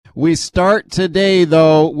We start today,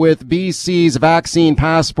 though, with BC's vaccine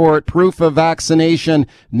passport, proof of vaccination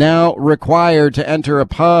now required to enter a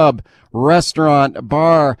pub, restaurant,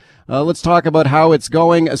 bar. Let's talk about how it's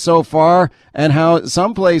going so far and how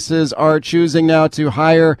some places are choosing now to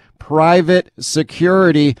hire private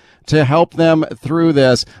security to help them through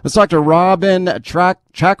this. Let's talk to Robin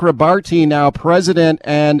Chakrabarti, now President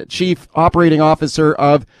and Chief Operating Officer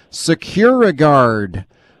of Securiguard,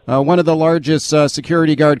 one of the largest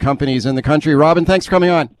security guard companies in the country. Robin, thanks for coming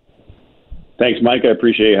on. Thanks, Mike. I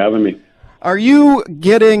appreciate you having me. Are you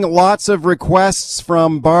getting lots of requests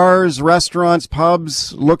from bars, restaurants,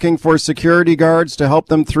 pubs looking for security guards to help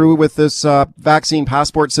them through with this vaccine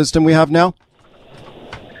passport system we have now?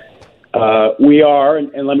 We are,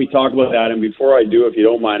 and let me talk about that. And before I do, if you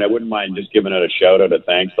don't mind, I wouldn't mind just giving out a shout out of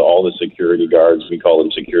thanks to all the security guards. We call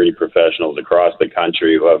them security professionals across the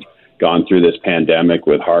country who have gone through this pandemic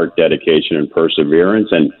with heart, dedication, and perseverance,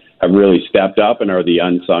 and have really stepped up and are the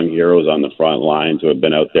unsung heroes on the front lines who have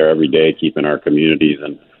been out there every day keeping our communities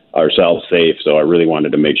and ourselves safe. So I really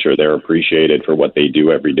wanted to make sure they're appreciated for what they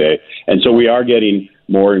do every day. And so we are getting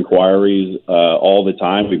more inquiries all the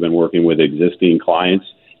time. We've been working with existing clients,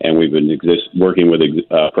 and we've been working with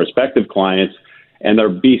prospective clients. And our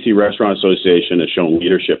BC Restaurant Association has shown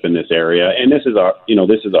leadership in this area. And this is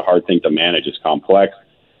a hard thing to manage. It's complex.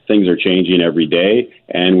 Things are changing every day,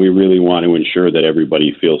 and we really want to ensure that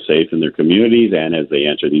everybody feels safe in their communities and as they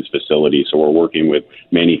enter these facilities. So we're working with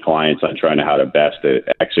many clients on trying to how to best to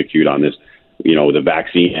execute on this, the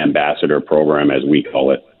vaccine ambassador program, as we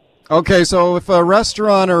call it. Okay, so if a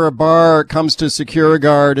restaurant or a bar comes to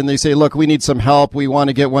Securiguard and they say, look, we need some help, we want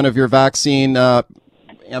to get one of your vaccine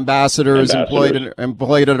ambassadors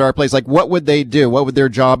employed at our place, like what would they do? What would their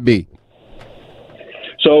job be?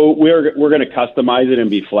 So we're going to customize it and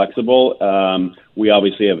be flexible. We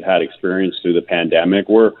obviously have had experience through the pandemic.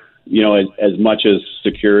 We're, as much as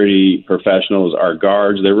security professionals are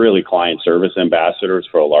guards, they're really client service ambassadors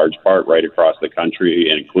for a large part right across the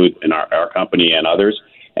country, and include in our company and others.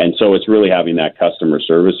 And so it's really having that customer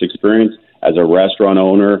service experience. As a restaurant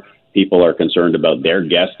owner, people are concerned about their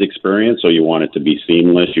guest experience, so you want it to be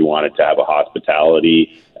seamless. You want it to have a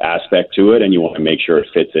hospitality aspect to it, and you want to make sure it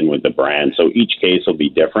fits in with the brand. So each case will be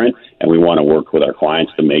different, and we want to work with our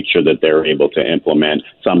clients to make sure that they're able to implement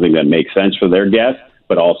something that makes sense for their guests,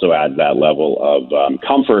 but also adds that level of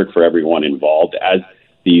comfort for everyone involved as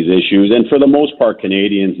these issues. And for the most part,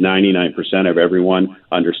 Canadians, 99% of everyone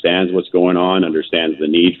understands what's going on, understands the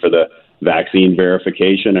need for the vaccine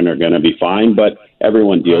verification, and are going to be fine. But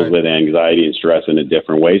everyone deals with anxiety and stress in a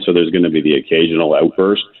different way. So there's going to be the occasional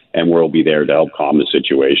outburst, and we'll be there to help calm the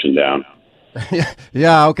situation down.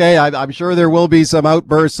 Yeah, okay. I'm sure there will be some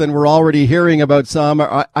outbursts, and we're already hearing about some.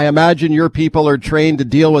 I imagine your people are trained to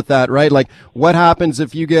deal with that, right? Like, what happens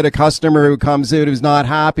if you get a customer who comes in who's not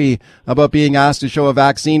happy about being asked to show a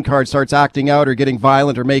vaccine card, starts acting out or getting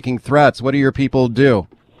violent or making threats? What do your people do?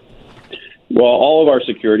 Well, all of our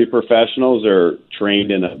security professionals are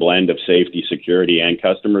trained in a blend of safety, security, and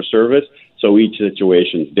customer service. So each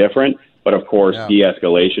situation is different. But of course,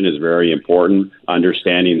 de-escalation is very important.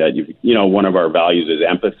 Understanding that, one of our values is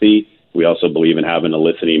empathy. We also believe in having a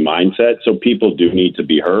listening mindset. So people do need to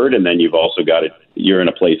be heard. And then you've also got you're in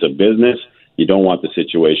a place of business. You don't want the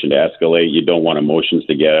situation to escalate. You don't want emotions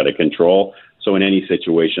to get out of control. So in any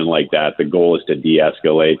situation like that, the goal is to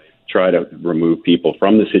de-escalate, try to remove people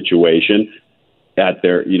from the situation at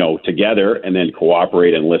their, together, and then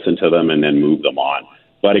cooperate and listen to them and then move them on.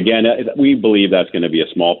 But again, we believe that's going to be a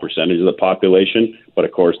small percentage of the population. But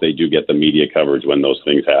of course, they do get the media coverage when those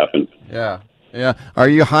things happen. Yeah. Are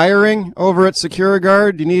you hiring over at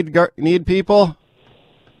Securiguard? Do you need people?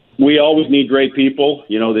 We always need great people.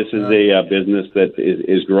 This is a business that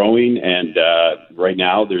is growing, and right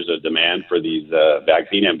now there's a demand for these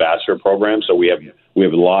vaccine ambassador programs. So we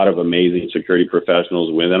have a lot of amazing security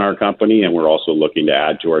professionals within our company, and we're also looking to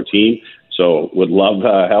add to our team. So would love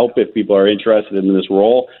help if people are interested in this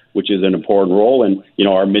role, which is an important role. And,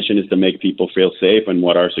 our mission is to make people feel safe, and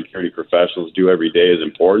what our security professionals do every day is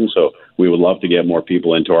important. So we would love to get more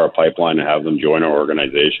people into our pipeline and have them join our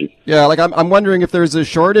organization. Yeah, I'm wondering if there's a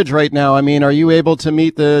shortage right now. I mean, are you able to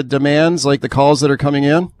meet the demands, like the calls that are coming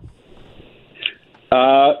in?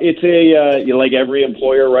 It's like every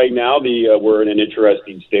employer right now, we're in an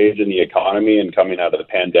interesting stage in the economy and coming out of the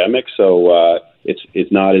pandemic. So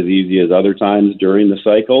it's not as easy as other times during the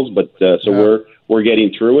cycles, but we're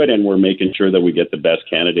getting through it, and we're making sure that we get the best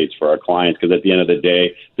candidates for our clients, because at the end of the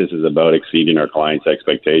day, this is about exceeding our clients'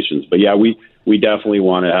 expectations. But yeah, we definitely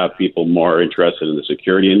want to have people more interested in the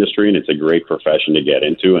security industry, and it's a great profession to get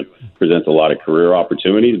into and presents a lot of career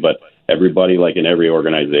opportunities. But everybody, like in every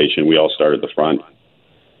organization, we all start at the front.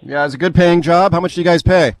 Yeah, it's a good paying job. How much do you guys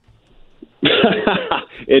pay?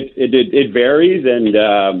 It varies,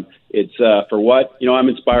 and it's for what, I'm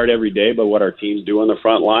inspired every day by what our teams do on the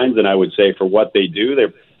front lines, and I would say for what they do,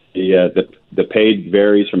 the pay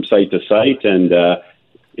varies from site to site, and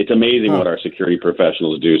it's amazing what our security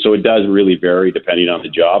professionals do. So it does really vary depending on the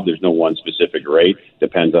job. There's no one specific rate.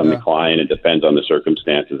 Depends on the client. It depends on the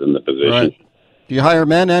circumstances and the position. Right. Do you hire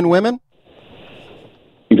men and women?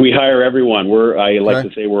 We hire everyone. I like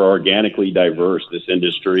to say we're organically diverse. This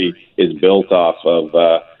industry is built off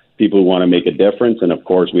of people who want to make a difference. And, of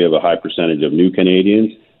course, we have a high percentage of new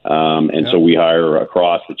Canadians. So we hire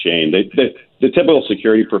across the chain. The typical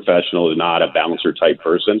security professional is not a bouncer-type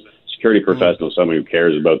person. Security professional is someone who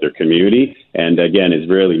cares about their community. And, again, is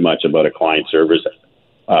really much about a client service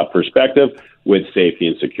perspective with safety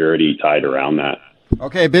and security tied around that.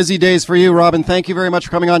 Okay, busy days for you, Robin. Thank you very much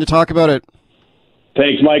for coming on to talk about it.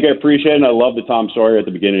 Thanks, Mike. I appreciate it. And I love the Tom Sawyer at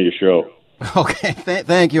the beginning of your show. Okay,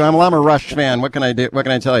 thank you. I'm a Rush fan. What can I do? What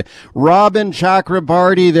can I tell you? Robin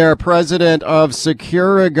Chakrabarty there, president of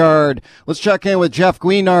Securigard. Let's check in with Jeff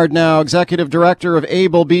Guinard now, executive director of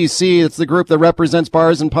Able BC. It's the group that represents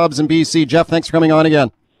bars and pubs in BC. Jeff, thanks for coming on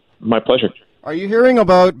again. My pleasure. Are you hearing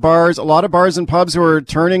about a lot of bars and pubs who are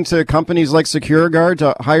turning to companies like Securigard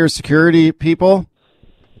to hire security people?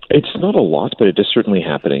 It's not a lot, but it is certainly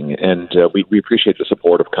happening, and we appreciate the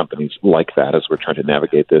support of companies like that as we're trying to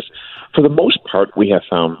navigate this. For the most part, we have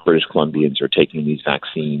found British Columbians are taking these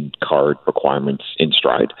vaccine card requirements in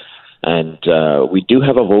stride, and we do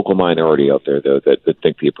have a vocal minority out there, though, that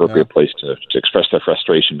think the appropriate place to express their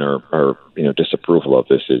frustration or disapproval of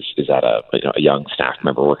this is at a young staff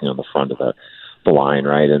member working on the front of the line,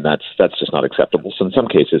 right? And that's just not acceptable. So in some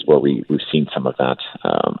cases where we've seen some of that,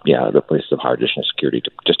 the places have hired additional security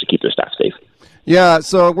just to keep their staff safe. Yeah,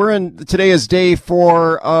 so today is day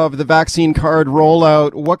 4 of the vaccine card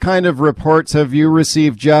rollout. What kind of reports have you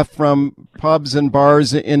received, Jeff, from pubs and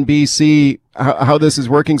bars in BC, how this is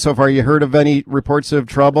working so far? You heard of any reports of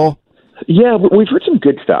trouble? Yeah, we've heard some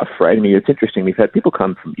good stuff, right? I mean, it's interesting. We've had people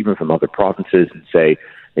come even from other provinces and say,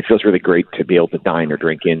 it feels really great to be able to dine or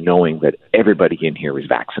drink in knowing that everybody in here is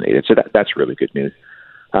vaccinated. So that's really good news.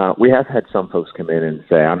 We have had some folks come in and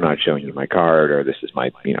say, I'm not showing you my card, or this is my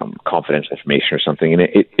confidential information or something. And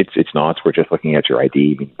it's not. We're just looking at your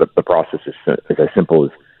ID. I mean, the process is as simple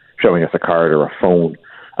as showing us a card or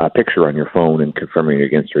a picture on your phone and confirming it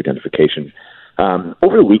against your identification.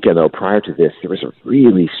 Over the weekend, though, prior to this, there was a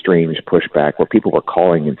really strange pushback where people were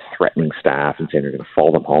calling and threatening staff and saying they're going to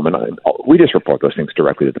follow them home. And we just report those things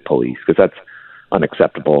directly to the police because that's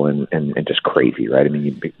unacceptable and just crazy, right? I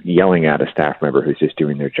mean, yelling at a staff member who's just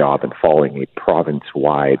doing their job and following a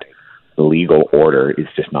province-wide legal order is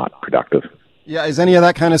just not productive. Yeah, is any of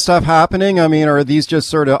that kind of stuff happening? I mean, or are these just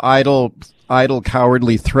sort of idle,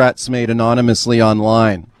 cowardly threats made anonymously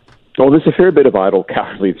online? Well, there's a fair bit of idle,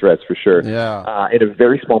 cowardly threats for sure. Yeah. In a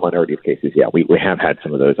very small minority of cases, yeah, we have had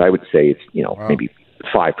some of those. I would say it's maybe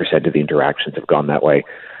 5% of the interactions have gone that way.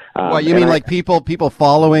 What you mean, like people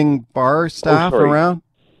following bar staff around?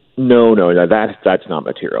 No, that's not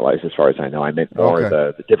materialized as far as I know. I meant more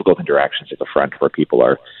the difficult interactions at the front where people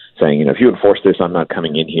are saying, if you enforce this, I'm not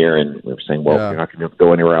coming in here, and we're saying, well, you're not going to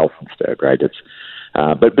go anywhere else instead, right?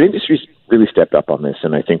 But industry's really stepped up on this,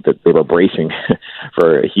 and I think that they were bracing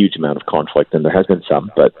for a huge amount of conflict, and there has been some,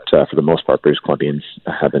 but for the most part, British Columbians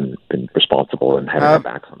have been responsible and having their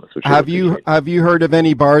backs on this. Have you heard of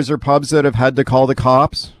any bars or pubs that have had to call the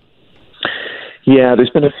cops? Yeah, there's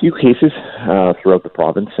been a few cases throughout the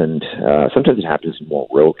province, and sometimes it happens in more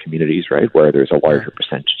rural communities, right, where there's a larger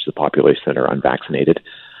percentage of the population that are unvaccinated.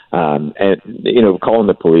 And calling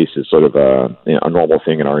the police is sort of a normal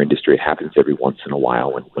thing in our industry. It happens every once in a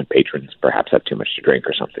while when patrons perhaps have too much to drink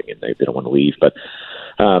or something and they don't want to leave. But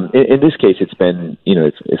in this case, it's been,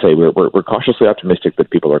 we're cautiously optimistic that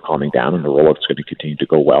people are calming down and the rollout's going to continue to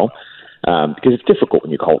go well. Because it's difficult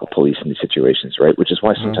when you call the police in these situations, right? Which is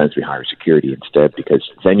why sometimes we hire security instead, because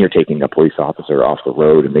then you're taking a police officer off the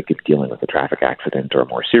road and they could be dealing with a traffic accident or a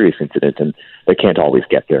more serious incident, and they can't always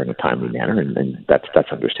get there in a timely manner, and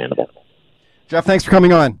that's understandable. Jeff, thanks for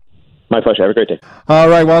coming on. My pleasure. Have a great day. All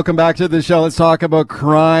right, welcome back to the show. Let's talk about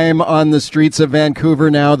crime on the streets of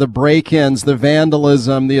Vancouver now. The break-ins, the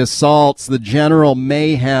vandalism, the assaults, the general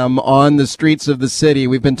mayhem on the streets of the city.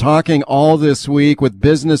 We've been talking all this week with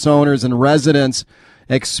business owners and residents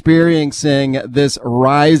experiencing this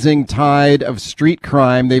rising tide of street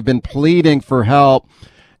crime. They've been pleading for help.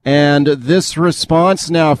 And this response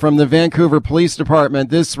now from the Vancouver Police Department,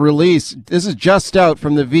 this is just out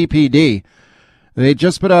from the VPD. They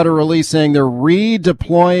just put out a release saying they're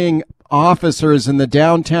redeploying officers in the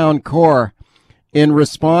downtown core in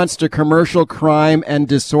response to commercial crime and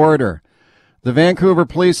disorder. The Vancouver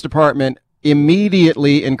Police Department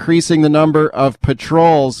immediately increasing the number of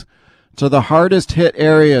patrols to the hardest hit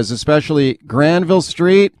areas, especially Granville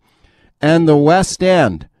Street and the West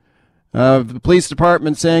End. The police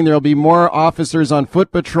department saying there will be more officers on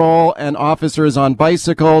foot patrol and officers on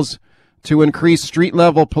bicycles to increase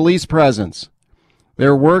street-level police presence.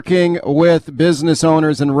 They're working with business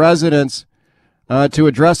owners and residents to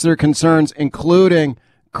address their concerns, including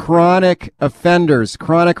chronic offenders,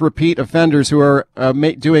 chronic repeat offenders who are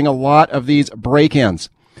doing a lot of these break-ins.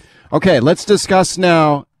 Okay, let's discuss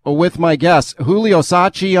now with my guest, Julio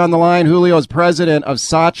Sachi on the line. Julio is president of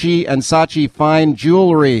Sachi and Sachi Fine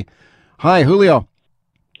Jewelry. Hi, Julio.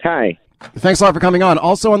 Hi. Thanks a lot for coming on.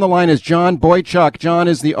 Also on the line is John Boychuk. John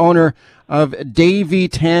is the owner of Davy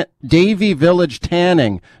Village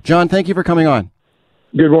Tanning. John, thank you for coming on.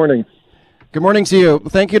 Good morning. Good morning to you.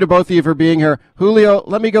 Thank you to both of you for being here. Julio,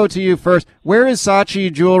 let me go to you first. Where is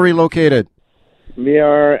Sachi Jewelry located? We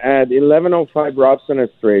are at 1105 Robson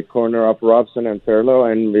Street, corner of Robson and Thurlow,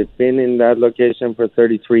 and we've been in that location for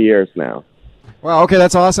 33 years now. Wow, okay,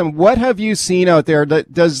 that's awesome. What have you seen out there?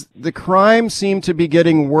 Does the crime seem to be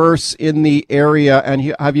getting worse in the area,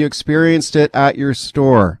 and have you experienced it at your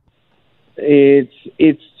store?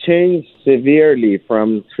 It's changed severely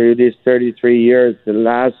from through these 33 years. The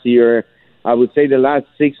last year, I would say the last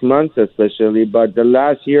 6 months especially, but the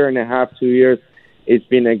last year and a half, 2 years, it's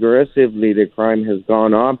been aggressively, the crime has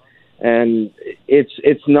gone up, and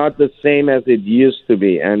it's not the same as it used to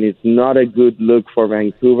be, and it's not a good look for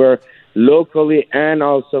Vancouver locally and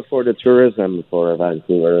also for the tourism for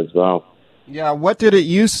Vancouver as well. Yeah, what did it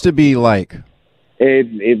used to be like?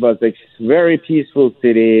 It was a very peaceful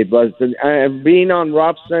city. It was being on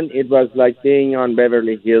Robson, it was like being on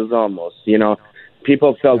Beverly Hills almost, you know.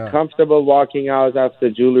 People felt comfortable walking out of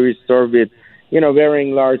the jewelry store with, you know,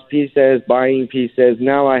 wearing large pieces, buying pieces.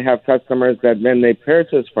 Now I have customers that when they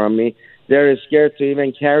purchase from me, they're scared to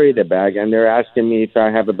even carry the bag, and they're asking me if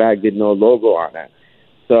I have a bag with no logo on it.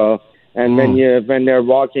 So, and when they're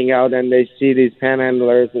walking out and they see these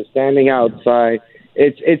panhandlers standing outside,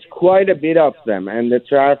 it's quite a bit of them. And the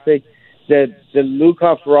traffic, the look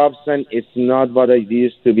of Robson, it's not what it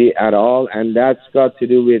used to be at all, and that's got to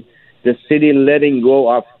do with the city letting go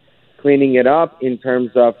of cleaning it up in terms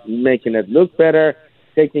of making it look better,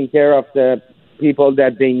 taking care of the people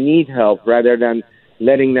that they need help rather than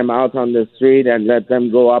letting them out on the street and let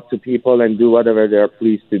them go up to people and do whatever they're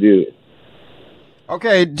pleased to do.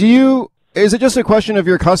 Okay, is it just a question of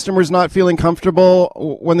your customers not feeling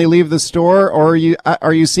comfortable when they leave the store, or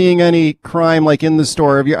are you seeing any crime like in the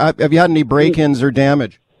store? Have you had any break-ins or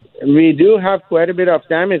damage? We do have quite a bit of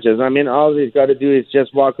damages. I mean, all we've got to do is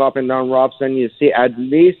just walk up and down Robson. You see at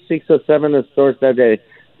least 6 or 7 stores that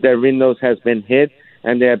their windows has been hit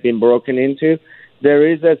and they have been broken into. There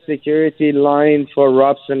is a security line for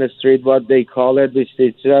Robson Street, what they call it, which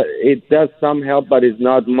it does some help, but it's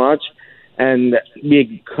not much. And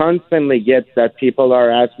we constantly get that people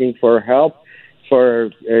are asking for help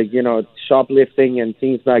for, shoplifting and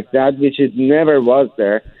things like that, which it never was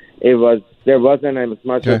there. There wasn't as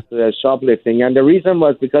much as shoplifting. And the reason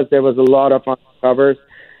was because there was a lot of uncovers.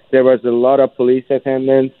 There was a lot of police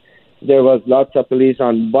attendance. There was lots of police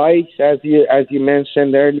on bikes, as you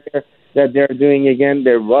mentioned earlier, that they're doing again.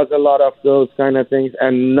 There was a lot of those kind of things,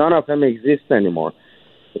 and none of them exist anymore.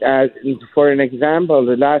 For an example,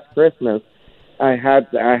 the last Christmas, I had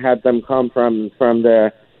them come from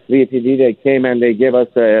the VPD. They came and they gave us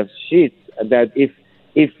a sheet that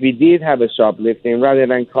if we did have a shoplifting, rather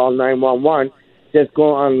than call 911, just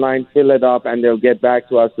go online, fill it up, and they'll get back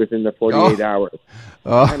to us within the 48 hours.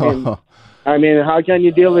 I mean, how can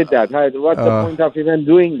you deal with that? What's the point of even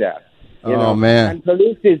doing that? You know? Man. And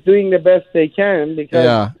police is doing the best they can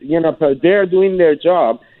because, they're doing their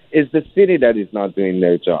job. It's the city that is not doing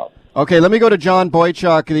their job. Okay, let me go to John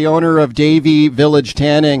Boychuk, the owner of Davy Village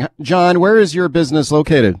Tanning. John, where is your business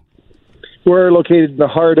located? We're located in the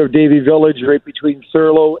heart of Davy Village, right between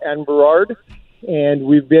Thurlow and Burrard. And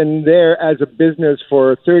we've been there as a business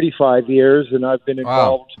for 35 years, and I've been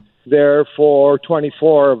involved there for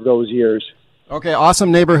 24 of those years. Okay,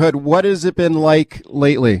 awesome neighborhood. What has it been like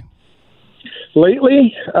lately?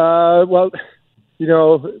 Lately, crime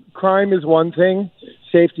is one thing.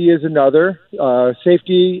 Safety is another.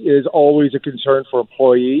 Safety is always a concern for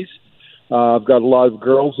employees. I've got a lot of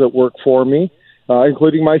girls that work for me,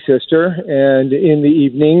 including my sister. And in the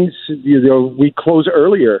evenings, we close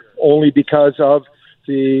earlier only because of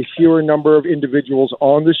the fewer number of individuals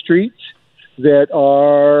on the streets that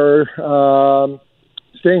are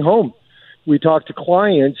staying home. we talk to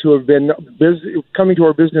clients who have been coming to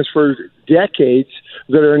our business for decades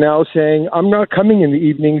that are now saying, I'm not coming in the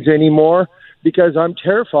evenings anymore because I'm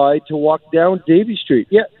terrified to walk down Davie Street.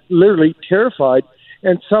 Yeah, literally terrified.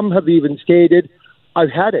 And some have even stated, I've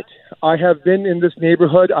had it. I have been in this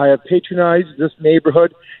neighborhood. I have patronized this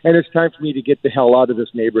neighborhood, and it's time for me to get the hell out of this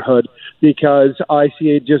neighborhood because I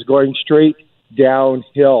see it just going straight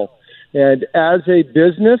downhill. And as a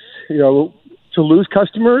business, to lose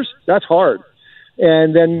customers, that's hard.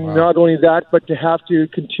 And then Not only that, but to have to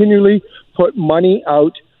continually put money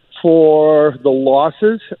out for the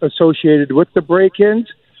losses associated with the break-ins.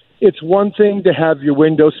 It's one thing to have your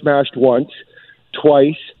window smashed once,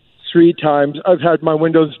 twice, 3 times. I've had my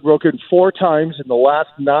windows broken 4 times in the last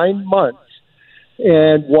 9 months,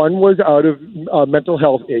 and one was out of a mental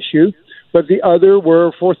health issue, but the other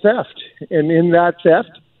were for theft. And in that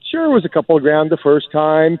theft, sure, it was a couple of grand the first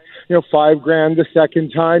time, $5,000 the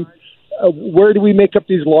second time. Where do we make up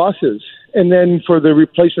these losses? And then for the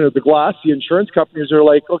replacement of the glass, the insurance companies are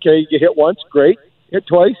like, okay, you hit once, great. Hit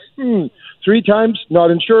twice, 3 times,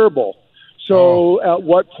 not insurable. So at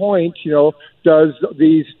what point, does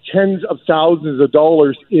these tens of thousands of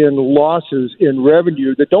dollars in losses in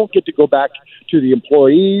revenue that don't get to go back to the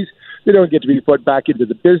employees, they don't get to be put back into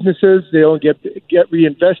the businesses, they don't get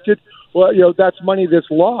reinvested? Well, that's money that's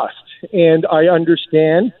lost. And I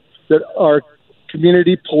understand that our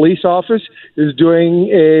community police office is doing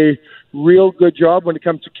a real good job when it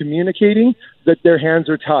comes to communicating that their hands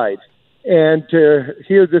are tied. And to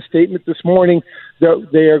hear this statement this morning that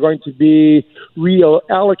they are going to be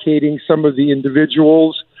reallocating some of the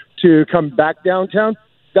individuals to come back downtown,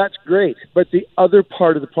 that's great. But the other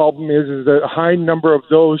part of the problem is that a high number of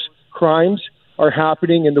those crimes are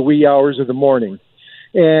happening in the wee hours of the morning.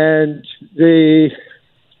 And the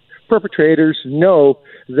perpetrators know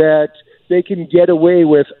that they can get away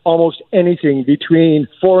with almost anything between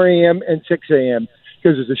 4 a.m. and 6 a.m.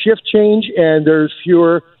 because there's a shift change and there's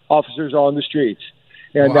fewer officers on the streets.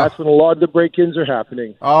 And that's when a lot of the break-ins are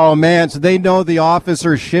happening. Oh, man. So they know the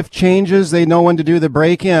officer shift changes. They know when to do the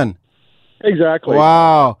break-in. Exactly.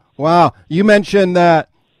 Wow. You mentioned that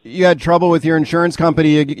you had trouble with your insurance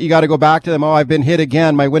company. You got to go back to them. Oh, I've been hit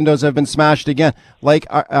again. My windows have been smashed again. Like,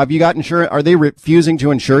 have you got insurance? Are they refusing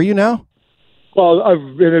to insure you now? Well,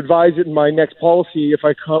 I've been advised in my next policy, if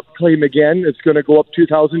I claim again, it's going to go up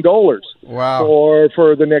 $2,000. Wow.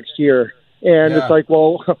 For the next year. And It's like,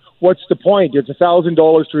 well, what's the point? It's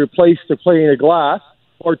 $1,000 to replace the pane of glass,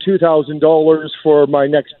 or $2,000 for my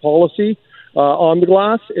next policy on the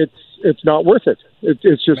glass. It's not worth it.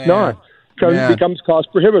 It's just not, because it becomes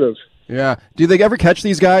cost prohibitive. Yeah. Do they ever catch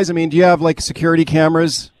these guys? I mean, do you have like security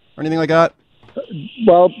cameras or anything like that?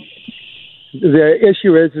 Well, the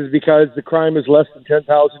issue is because the crime is less than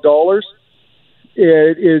 $10,000,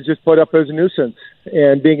 it is just put up as a nuisance.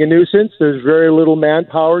 And being a nuisance, there's very little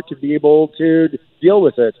manpower to be able to deal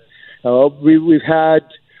with it. We've had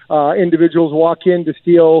individuals walk in to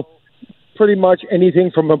steal pretty much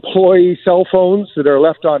anything from employee cell phones that are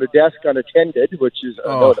left on a desk unattended, which is a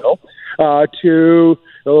no-no, to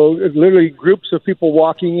literally groups of people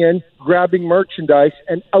walking in, grabbing merchandise,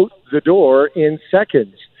 and out the door in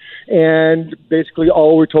seconds. And basically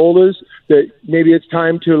all we're told is that maybe it's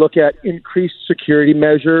time to look at increased security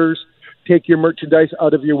measures, take your merchandise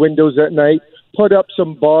out of your windows at night, put up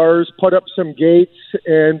some bars, put up some gates,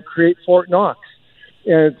 and create Fort Knox.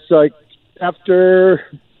 And it's like, after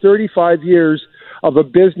 35 years of a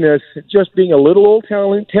business just being a little old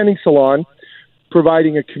tanning salon,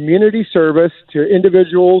 providing a community service to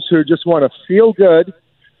individuals who just want to feel good,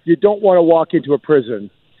 you don't want to walk into a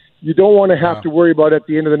prison. You don't want to have to worry about at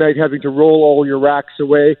the end of the night having to roll all your racks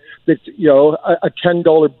away. That's, a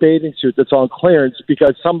 $10 bathing suit that's on clearance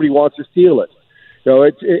because somebody wants to steal it.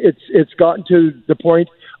 It's gotten to the point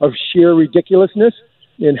of sheer ridiculousness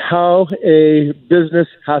in how a business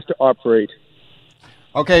has to operate.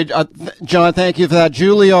 Okay, John, thank you for that.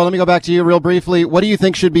 Julio, let me go back to you real briefly. What do you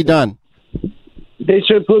think should be done? They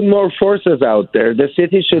should put more forces out there. The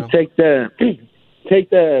city should take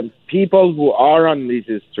the people who are on these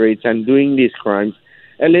streets and doing these crimes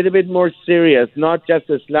a little bit more serious, not just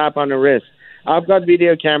a slap on the wrist. I've got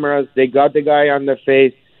video cameras. They got the guy on the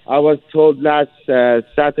face. I was told last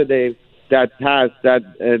Saturday that passed that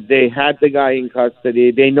they had the guy in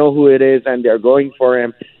custody. They know who it is, and they're going for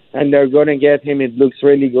him, and they're going to get him. It looks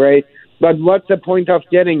really great. But what's the point of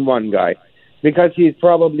getting one guy? Because he's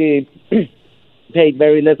probably paid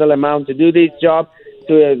very little amount to do this job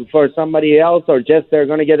for somebody else, or just they're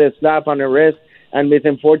going to get a slap on the wrist, and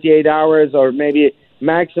within 48 hours or maybe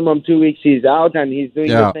maximum 2 weeks he's out and he's doing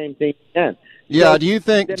the same thing again. Yeah. So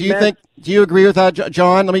Do you agree with that,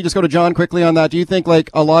 John? Let me just go to John quickly on that. Do you think like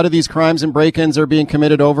a lot of these crimes and break-ins are being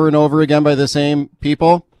committed over and over again by the same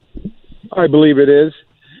people? I believe it is.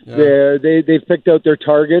 Yeah. They've picked out their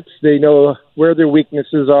targets. They know where their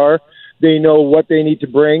weaknesses are. They know what they need to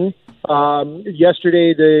bring.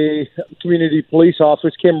 Yesterday, the community police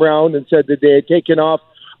office came around and said that they had taken off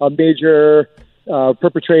a major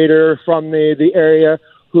perpetrator from the area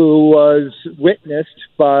who was witnessed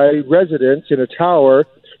by residents in a tower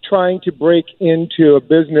trying to break into a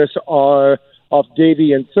business off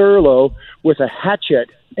Davie and Thurlow with a hatchet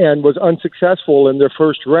and was unsuccessful in their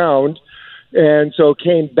first round. And so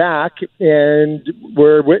came back and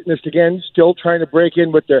were witnessed again, still trying to break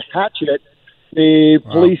in with their hatchet. The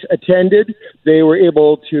police attended. They were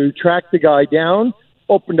able to track the guy down,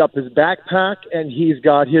 opened up his backpack, and he's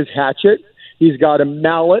got his hatchet. He's got a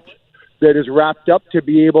mallet that is wrapped up to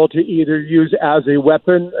be able to either use as a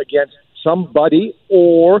weapon against somebody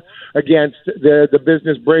or against the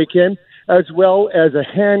business break-in, as well as a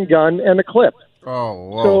handgun and a clip. Oh,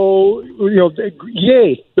 whoa. So,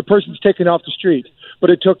 yay, the person's taken off the street.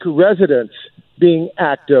 But it took residents being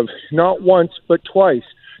active, not once, but twice,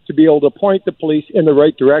 to be able to point the police in the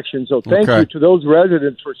right direction. So thank you to those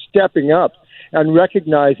residents for stepping up and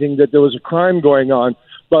recognizing that there was a crime going on.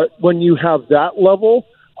 But when you have that level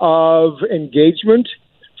of engagement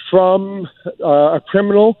from a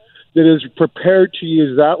criminal that is prepared to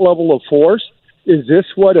use that level of force, is this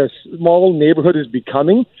what a small neighborhood is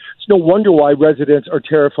becoming? It's no wonder why residents are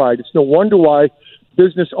terrified. It's no wonder why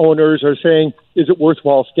business owners are saying, is it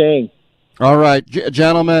worthwhile staying? All right,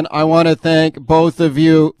 gentlemen, I want to thank both of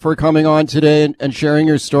you for coming on today and sharing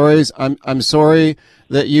your stories. I'm sorry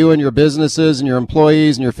that you and your businesses and your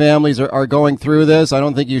employees and your families are going through this. I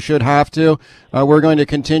don't think you should have to. We're going to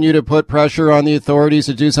continue to put pressure on the authorities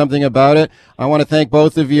to do something about it. I want to thank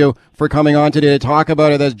both of you for coming on today to talk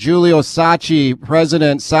about it. That's Giulio Sacchi,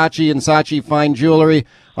 President, Sacchi and Sacchi Fine Jewelry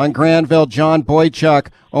on Granville, John Boychuk,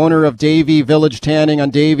 owner of Davie Village Tanning on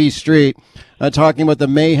Davie Street, talking about the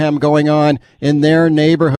mayhem going on in their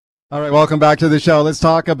neighborhood. All right, welcome back to the show. Let's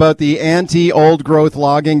talk about the anti-old growth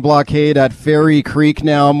logging blockade at Fairy Creek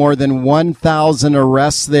now. More than 1,000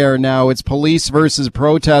 arrests there now. It's police versus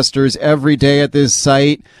protesters every day at this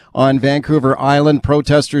site on Vancouver Island.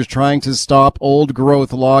 Protesters trying to stop old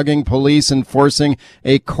growth logging. Police enforcing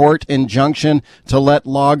a court injunction to let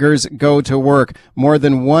loggers go to work. More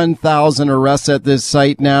than 1,000 arrests at this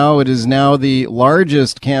site now. It is now the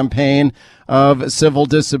largest campaign of civil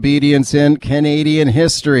disobedience in Canadian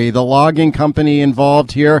history. The logging company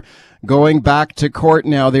involved here going back to court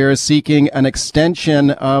now. They are seeking an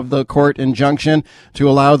extension of the court injunction to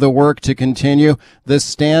allow the work to continue. The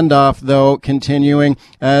standoff, though, continuing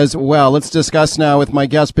as well. Let's discuss now with my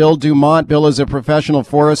guest, Bill Dumont. Bill is a professional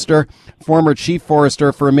forester, former chief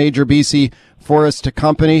forester for a major BC forest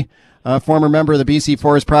company, former member of the BC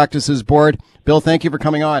Forest Practices Board. Bill, thank you for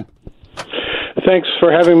coming on. Thanks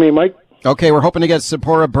for having me, Mike. Okay, we're hoping to get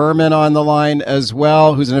Sephora Berman on the line as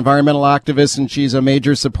well, who's an environmental activist, and she's a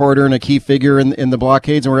major supporter and a key figure in the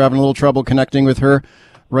blockades, and we're having a little trouble connecting with her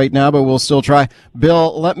right now, but we'll still try.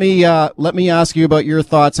 Bill, let me ask you about your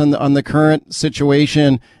thoughts on the current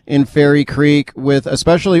situation in Fairy Creek, with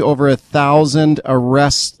especially over 1,000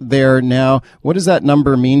 arrests there now. What does that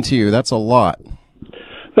number mean to you? That's a lot.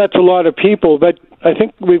 That's a lot of people, but I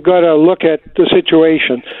think we've got to look at the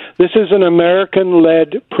situation. This is an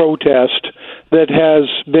American-led protest that has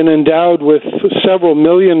been endowed with several $1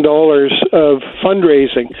 million of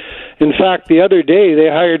fundraising. In fact, the other day they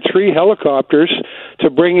hired 3 helicopters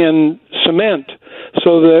to bring in cement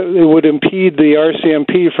so that it would impede the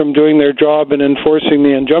RCMP from doing their job and enforcing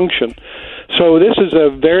the injunction. So this is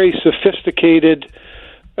a very sophisticated,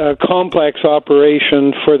 complex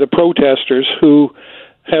operation for the protesters who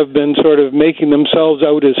have been sort of making themselves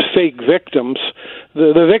out as fake victims.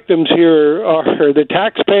 The victims here are the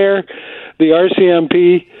taxpayer, the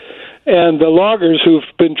RCMP, and the loggers who've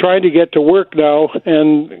been trying to get to work now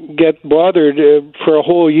and get bothered for a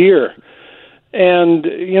whole year. And,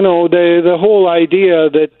 the whole idea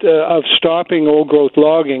that of stopping old-growth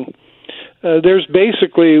logging, there's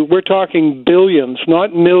basically, we're talking billions,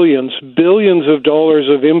 not millions, billions of dollars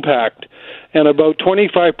of impact. And about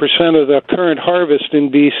 25% of the current harvest in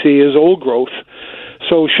BC is old growth.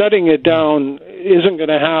 So shutting it down isn't going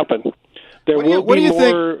to happen. There will be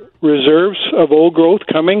more reserves of old growth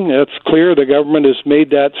coming. That's clear. The government has made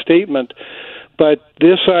that statement. But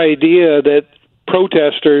this idea that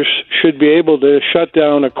protesters should be able to shut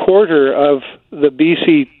down a quarter of the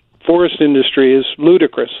BC forest industry is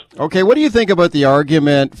ludicrous. Okay, what do you think about the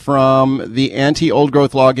argument from the anti-old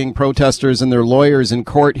growth logging protesters and their lawyers in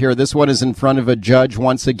court here? This one is in front of a judge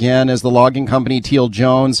once again as the logging company Teal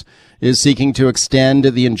Jones is seeking to extend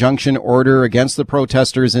the injunction order against the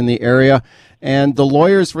protesters in the area. And the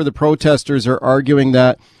lawyers for the protesters are arguing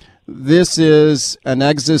that this is an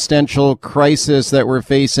existential crisis that we're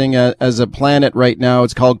facing as a planet right now.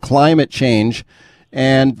 It's called climate change.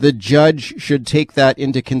 And the judge should take that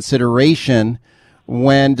into consideration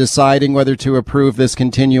when deciding whether to approve this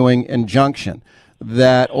continuing injunction.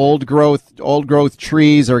 That old growth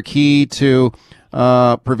trees are key to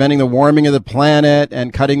preventing the warming of the planet,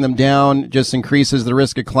 and cutting them down just increases the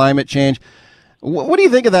risk of climate change. What do you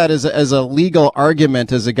think of that as a legal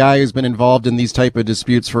argument, as a guy who's been involved in these type of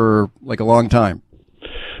disputes for like a long time?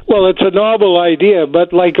 Well, it's a novel idea,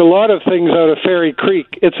 but like a lot of things out of Fairy Creek,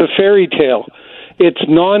 it's a fairy tale. It's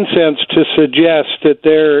nonsense to suggest that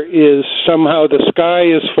there is somehow the sky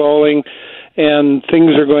is falling and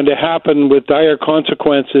things are going to happen with dire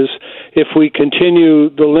consequences if we continue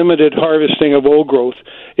the limited harvesting of old growth.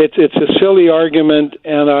 It's a silly argument,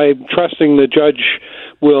 and I'm trusting the judge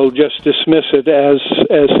will just dismiss it as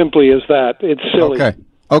simply as that. It's silly.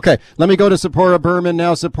 Okay. Let me go to Sephora Berman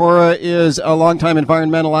now. Sephora is a longtime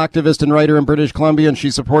environmental activist and writer in British Columbia, and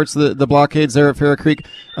she supports the blockades there at Fairy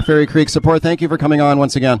Creek. Sephora, thank you for coming on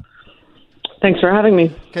once again. Thanks for having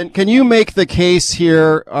me. Can you make the case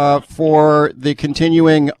here for the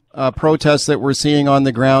continuing protests that we're seeing on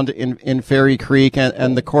the ground in Fairy Creek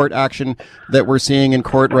and the court action that we're seeing in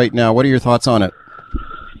court right now? What are your thoughts on it?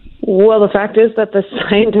 Well, the fact is that the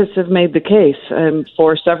scientists have made the case.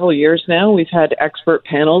 For several years now, we've had expert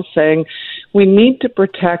panels saying we need to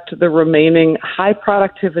protect the remaining high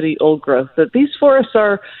productivity old growth, that these forests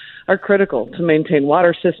are critical to maintain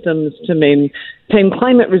water systems, to maintain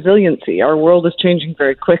climate resiliency. Our world is changing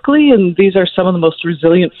very quickly, and these are some of the most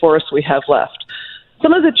resilient forests we have left.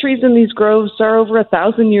 Some of the trees in these groves are over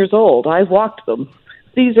 1,000 years old. I've walked them.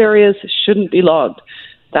 These areas shouldn't be logged.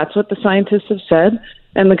 That's what the scientists have said,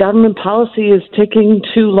 and the government policy is taking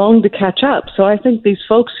too long to catch up. So I think these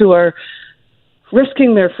folks who are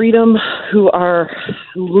risking their freedom, who are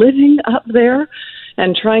living up there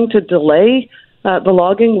and trying to delay the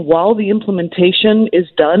logging while the implementation is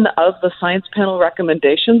done of the science panel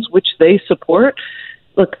recommendations, which they support,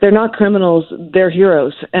 look, they're not criminals, they're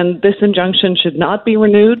heroes. And this injunction should not be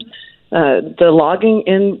renewed. The logging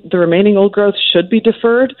in the remaining old growth should be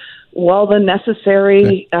deferred while the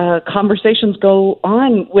necessary conversations go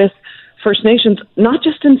on with First Nations, not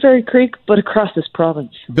just in Fairy Creek, but across this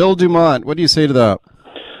province. Bill Dumont, what do you say to that?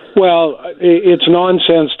 Well, it's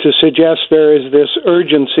nonsense to suggest there is this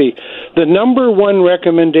urgency. The number one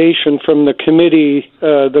recommendation from the committee,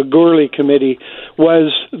 the Gourley Committee,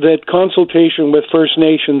 was that consultation with First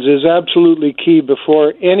Nations is absolutely key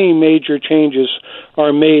before any major changes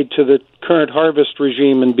are made to the current harvest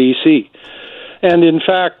regime in BC. And in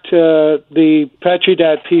fact, the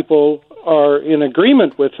Pachidat people are in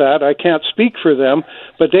agreement with that. I can't speak for them,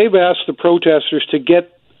 but they've asked the protesters to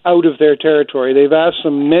get out of their territory. They've asked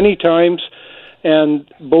them many times,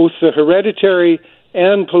 and both the hereditary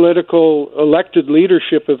and political elected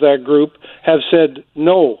leadership of that group have said,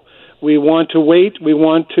 no, we want to wait. We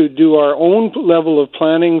want to do our own level of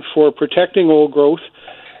planning for protecting old growth,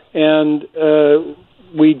 and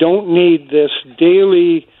we don't need this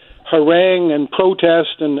daily harangue and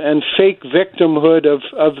protest and fake victimhood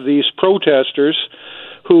of these protesters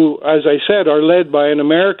who, as I said, are led by an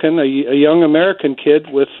American, a young American kid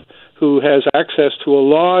who has access to a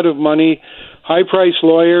lot of money, high-priced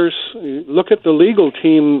lawyers. Look at the legal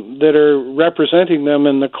team that are representing them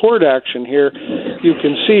in the court action here. You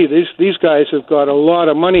can see these guys have got a lot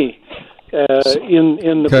of money in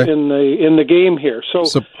the game here. So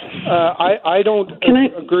I don't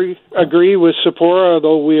agree with Sephora,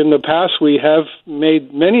 although in the past we have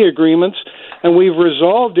made many agreements and we've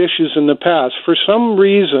resolved issues in the past. For some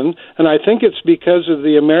reason, and I think it's because of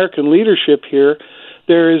the American leadership here,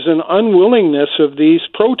 there is an unwillingness of these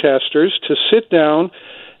protesters to sit down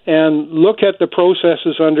and look at the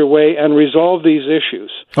processes underway and resolve these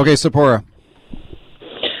issues. Okay, Sephora.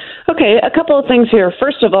 Okay, a couple of things here.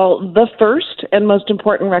 First of all, the first and most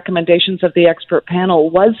important recommendations of the expert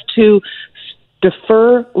panel was to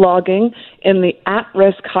defer logging in the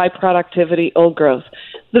at-risk high-productivity old growth.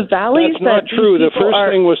 The valleys That's not true. The first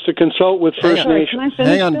thing was to consult with First Nations.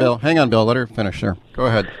 Hang on, Bill. Let her finish there. Go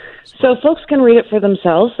ahead. So folks can read it for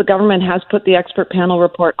themselves. The government has put the expert panel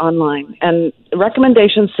report online. And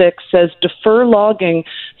recommendation 6 says defer logging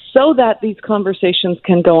so that these conversations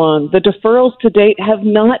can go on. The deferrals to date have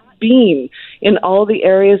not been in all the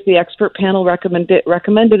areas the expert panel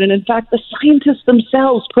recommended. And in fact, the scientists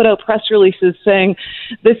themselves put out press releases saying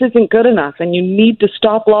this isn't good enough and you need to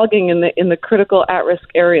stop logging in the critical at-risk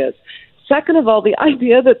areas. Second of all, the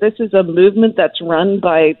idea that this is a movement that's run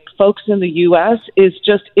by folks in the U.S. is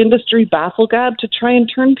just industry bafflegab to try and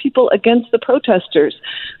turn people against the protesters.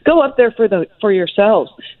 Go up there for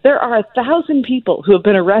yourselves. There are 1,000 people who have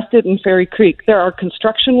been arrested in Fairy Creek. There are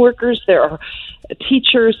construction workers, there are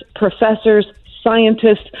teachers, professors,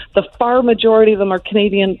 scientists. The far majority of them are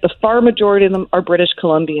Canadian. The far majority of them are British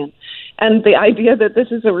Columbian. And the idea that this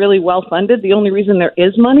is a really well-funded, the only reason there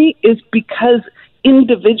is money is because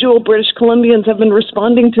individual British Columbians have been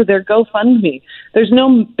responding to their GoFundMe. There's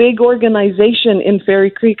no big organization in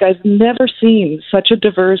Fairy Creek. I've never seen such a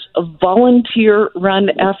diverse, volunteer-run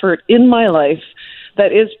effort in my life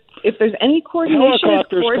that is, if there's any coordination,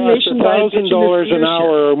 helicopters coordination cost $1,000 an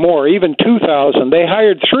hour or more, even $2,000. They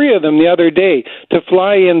hired 3 of them the other day to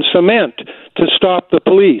fly in cement to stop the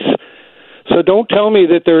police. So don't tell me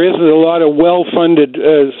that there isn't a lot of well-funded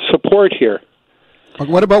support here.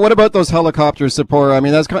 What about those helicopters, Sephora? I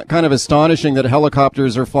mean, that's kind of astonishing that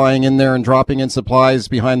helicopters are flying in there and dropping in supplies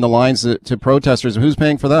behind the lines to protesters. Who's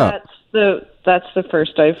paying for that? That's the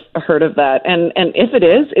first I've heard of that. And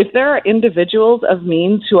if there are individuals of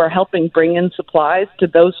means who are helping bring in supplies to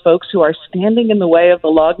those folks who are standing in the way of the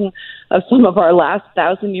logging of some of our last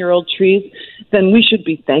 1,000-year-old trees, then we should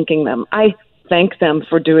be thanking them. I thank them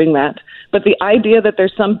for doing that. But the idea that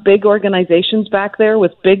there's some big organizations back there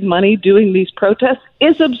with big money doing these protests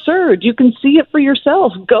is absurd. You can see it for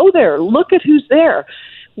yourself. Go there. Look at who's there.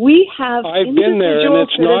 I've been there, and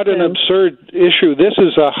it's not an absurd issue. This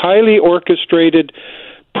is a highly orchestrated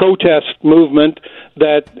protest movement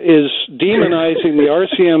that is demonizing the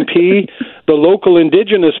RCMP, the local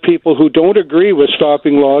Indigenous people who don't agree with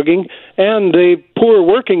stopping logging, and the poor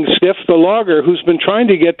working stiff, the logger, who's been trying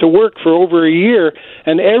to get to work for over a year,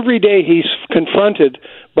 and every day he's confronted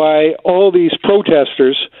by all these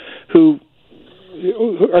protesters who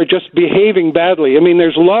are just behaving badly. I mean,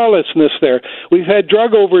 there's lawlessness there. We've had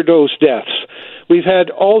drug overdose deaths. We've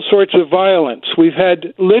had all sorts of violence. We've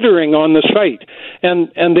had littering on the site.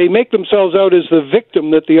 And they make themselves out as the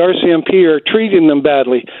victim that the RCMP are treating them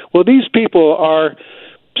badly. Well, these people are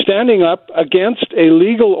standing up against a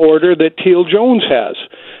legal order that Teal Jones has.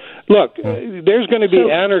 Look, there's going to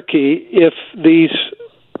be anarchy if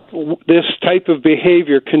this type of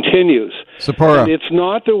behavior continues. Sephora. And it's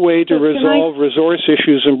not the way to resolve resource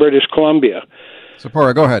issues in British Columbia.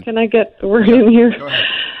 Sephora, go ahead. Can I get a word in here? Go ahead.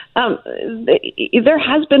 There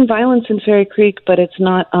has been violence in Fairy Creek, but it's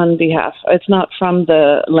not from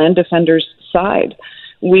the land defenders' side.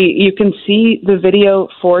 You can see the video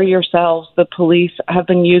for yourselves. The police have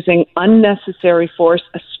been using unnecessary force,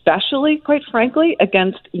 especially, quite frankly,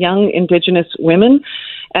 against young Indigenous women.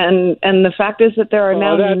 And the fact is that there are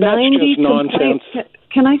now 90 complaints.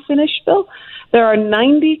 Can I finish, Bill? There are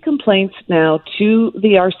 90 complaints now to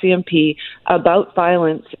the RCMP about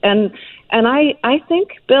violence. And I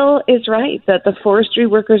think Bill is right that the forestry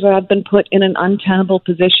workers have been put in an untenable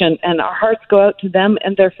position, and our hearts go out to them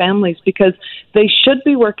and their families because they should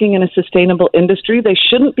be working in a sustainable industry. They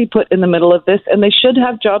shouldn't be put in the middle of this, and they should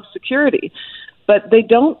have job security. But they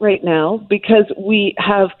don't right now because we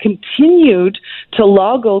have continued to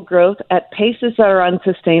log old growth at paces that are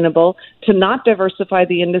unsustainable, to not diversify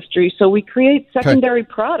the industry. So we create secondary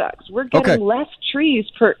products. We're getting less trees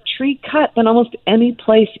per tree cut than almost any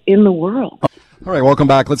place in the world. All right, welcome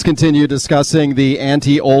back. Let's continue discussing the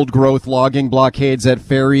anti-old growth logging blockades at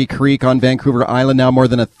Fairy Creek on Vancouver Island. Now more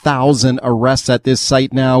than 1,000 arrests at this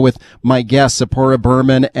site now with my guests, Sephora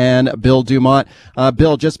Berman and Bill Dumont.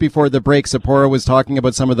 Bill, just before the break, Sephora was talking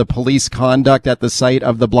about some of the police conduct at the site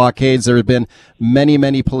of the blockades. There have been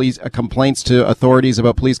many police complaints to authorities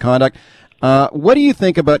about police conduct. What do you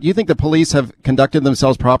think the police have conducted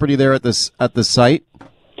themselves properly there at the site?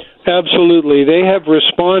 Absolutely. They have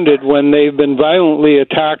responded when they've been violently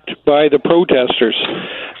attacked by the protesters.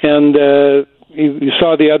 And you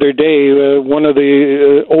saw the other day, one of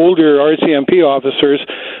the older RCMP officers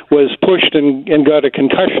was pushed and got a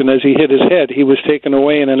concussion as he hit his head. He was taken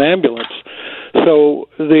away in an ambulance. So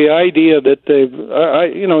the idea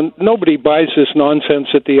that nobody buys this nonsense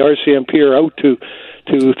that the RCMP are out to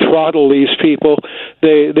throttle these people.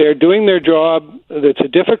 They're doing their job. It's a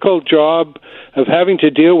difficult job of having to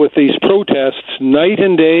deal with these protests night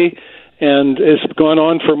and day, and it's gone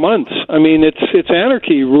on for months. I mean, it's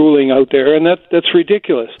anarchy ruling out there, and that's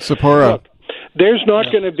ridiculous. Sephora. Look, there's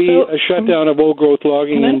not going to be a shutdown of old growth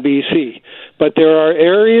logging in BC, but there are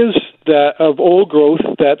areas of old growth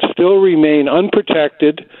that still remain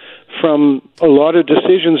unprotected from a lot of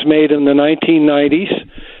decisions made in the 1990s,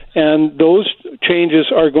 and those changes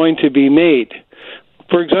are going to be made.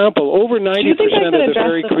 For example, over 90% of the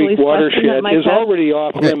Fairy Creek watershed is already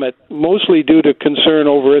off limit, mostly due to concern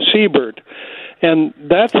over a seabird. And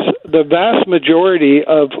that's the vast majority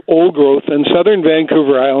of old growth in southern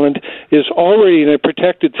Vancouver Island is already in a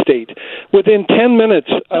protected state. Within 10 minutes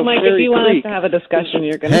of Mike, Fairy if you Creek, want us to have a discussion,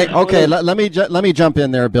 you're going to... Hey, okay, let me jump in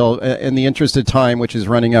there, Bill, in the interest of time, which is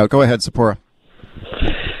running out. Go ahead, Sephora.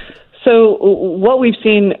 So what we've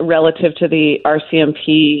seen relative to the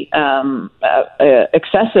RCMP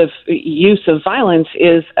excessive use of violence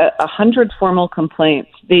is 100 formal complaints.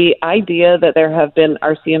 The idea that there have been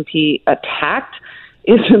RCMP attacked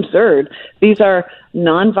is absurd. These are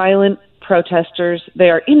nonviolent protesters. They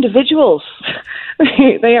are individuals.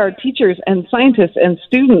 They are teachers and scientists and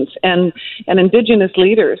students and Indigenous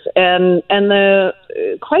leaders. And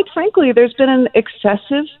quite frankly, there's been an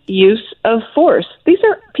excessive use of force. These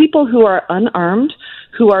are people who are unarmed,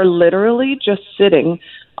 who are literally just sitting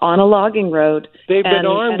on a logging road. They've been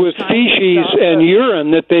armed with feces and urine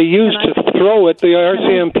that they use to throw at the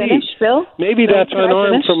RCMP. Finish, Bill? Maybe that's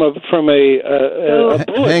unarmed from a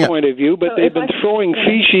bullet point of view, but they've been throwing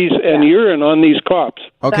feces and urine on these cops.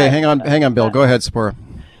 Okay, hang on, Bill. Go ahead, Sephora.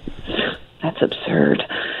 That's absurd.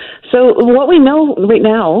 So what we know right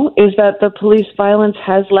now is that the police violence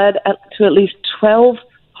has led to at least 12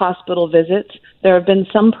 hospital visits. There have been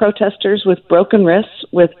some protesters with broken wrists,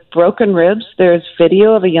 with broken ribs. There's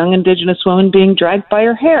video of a young Indigenous woman being dragged by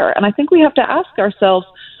her hair. And I think we have to ask ourselves,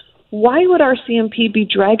 why would RCMP be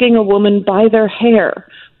dragging a woman by their hair?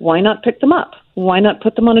 Why not pick them up? Why not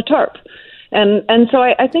put them on a tarp? And so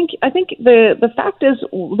I think the fact is,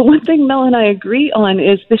 the one thing Mel and I agree on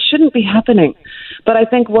is this shouldn't be happening. But I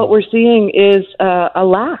think what we're seeing is a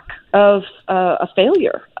lack of a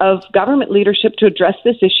failure of government leadership to address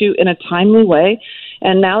this issue in a timely way.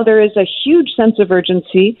 And now there is a huge sense of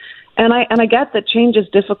urgency. And I get that change is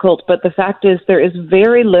difficult, but the fact is there is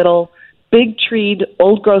very little big-treed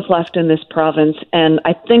old growth left in this province, and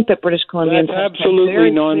I think that British Columbians... That's absolutely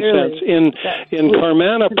nonsense. In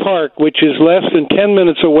Carmana Park, which is less than 10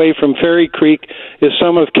 minutes away from Fairy Creek, is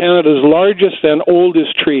some of Canada's largest and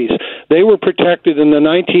oldest trees. They were protected in the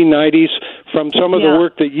 1990s from some of the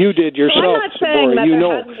work that you did yourself, Sabora. You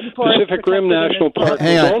know, Pacific Rim National Park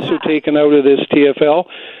was also taken out of this TFL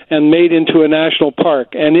and made into a national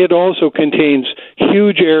park, and it also contains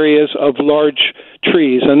huge areas of large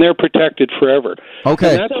trees, and they're protected forever.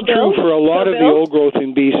 Okay. And that's true for a lot of the old growth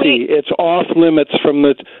in BC. It's off limits from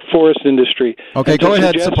the forest industry. Okay, go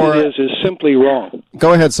ahead, Sephora. Is simply wrong.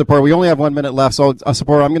 Go ahead, Sephora. We only have 1 minute left, so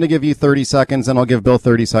Sephora, I'm going to give you 30 seconds, and I'll give Bill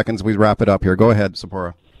 30 seconds. We wrap it up here. Go ahead,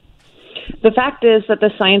 Sephora. The fact is that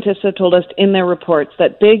the scientists have told us in their reports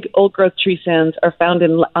that big old-growth tree stands are found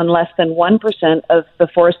on less than 1% of the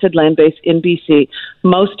forested land base in BC.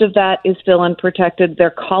 Most of that is still unprotected.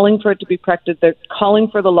 They're calling for it to be protected. They're calling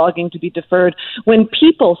for the logging to be deferred. When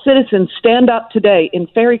people, citizens, stand up today in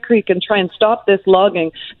Fairy Creek and try and stop this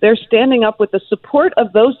logging, they're standing up with the support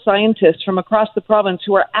of those scientists from across the province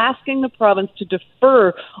who are asking the province to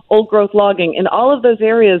defer old-growth logging in all of those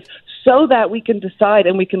areas so that we can decide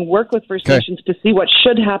and we can work with First Nations to see what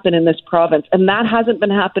should happen in this province. And that hasn't been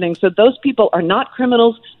happening. So those people are not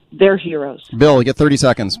criminals. They're heroes. Bill, you get 30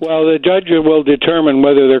 seconds. Well, the judge will determine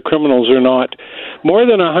whether they're criminals or not. More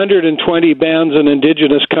than 120 bands and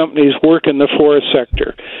Indigenous companies work in the forest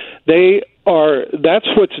sector. That's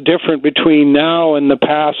what's different between now and the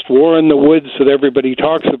past war in the woods that everybody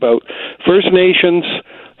talks about. First Nations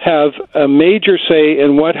have a major say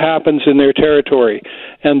in what happens in their territory.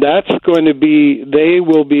 And they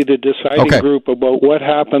will be the deciding group about what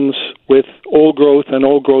happens with old growth and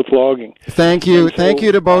old growth logging. Thank you. Thank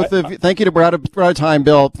you to both of you. Thank you to we're out of time,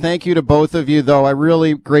 Bill. Thank you to both of you, though. I'm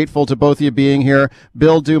really grateful to both of you being here.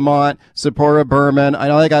 Bill Dumont, Sephora Berman. I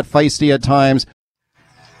know I got feisty at times.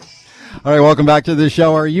 All right, welcome back to the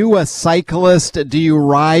show. Are you a cyclist? Do you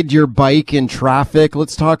ride your bike in traffic?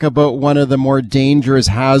 Let's talk about one of the more dangerous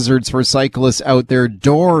hazards for cyclists out there,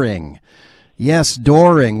 dooring. Yes,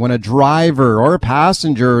 dooring. When a driver or a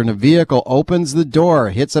passenger in a vehicle opens the door,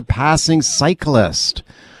 hits a passing cyclist.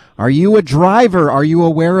 Are you a driver? Are you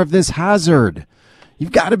aware of this hazard?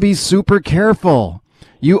 You've got to be super careful.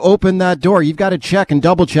 You open that door, you've got to check and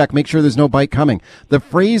double check, make sure there's no bike coming. The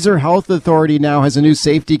Fraser Health Authority now has a new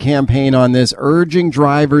safety campaign on this, urging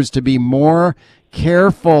drivers to be more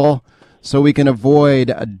careful so we can avoid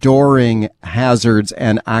dooring hazards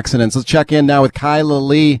and accidents. Let's check in now with Kyla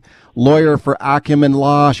Lee, lawyer for Acumen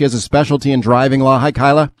Law. She has a specialty in driving law. Hi,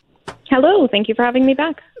 Kyla. Hello. Thank you for having me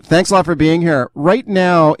back. Thanks a lot for being here. Right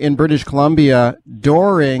now in British Columbia,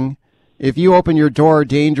 dooring, if you open your door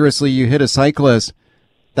dangerously, you hit a cyclist,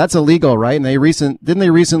 that's illegal, right? And didn't they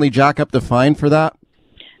recently jack up the fine for that?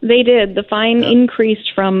 They did. The fine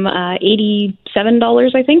increased from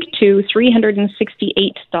 $87, I think, to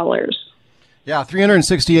 $368. Yeah,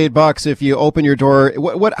 $368 if you open your door.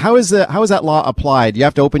 How is that law applied? You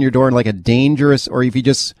have to open your door in like a dangerous, or if you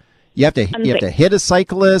have to hit a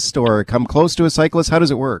cyclist or come close to a cyclist. How does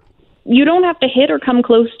it work? You don't have to hit or come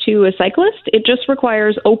close to a cyclist. It just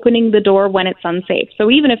requires opening the door when it's unsafe. So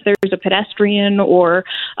even if there's a pedestrian or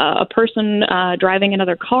a person driving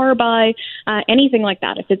another car by, anything like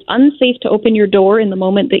that, if it's unsafe to open your door in the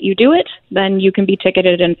moment that you do it, then you can be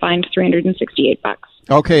ticketed and fined $368.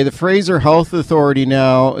 Okay, the Fraser Health Authority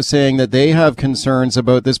now saying that they have concerns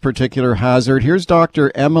about this particular hazard. Here's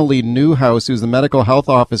Dr. Emily Newhouse, who's the medical health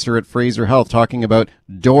officer at Fraser Health, talking about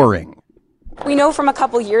dooring. We know from a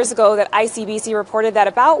couple years ago that ICBC reported that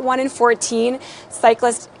about 1 in 14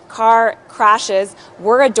 cyclist car crashes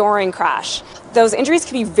were a dooring crash. Those injuries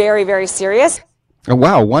can be very, very serious. Oh,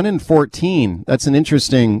 wow, 1 in 14. That's an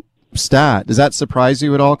interesting stat. Does that surprise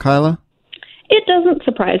you at all, Kyla? It doesn't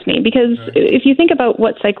surprise me because if you think about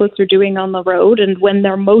what cyclists are doing on the road and when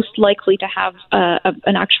they're most likely to have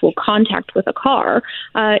an actual contact with a car,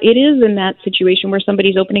 it is in that situation where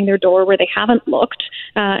somebody's opening their door where they haven't looked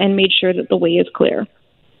and made sure that the way is clear.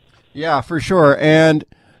 Yeah, for sure. And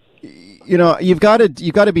you know, you've got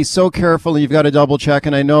to be so careful, and you've got to double check.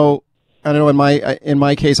 And I know in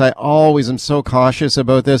my case, I always am so cautious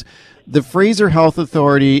about this. The Fraser Health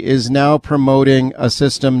Authority is now promoting a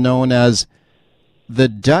system known as the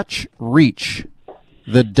Dutch Reach.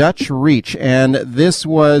 The Dutch Reach. And this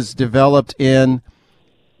was developed in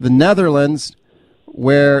the Netherlands,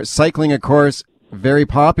 where cycling, of course, very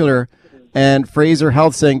popular. And Fraser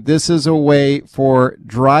Health saying this is a way for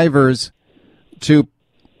drivers to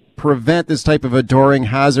prevent this type of a dooring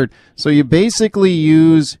hazard. So you basically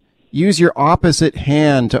use your opposite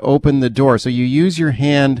hand to open the door. So you use your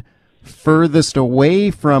hand furthest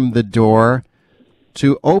away from the door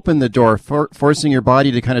to open the door, forcing your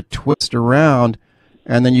body to kind of twist around,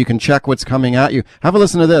 and then you can check what's coming at you. Have a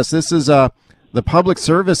listen to this. This is the public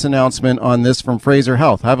service announcement on this from Fraser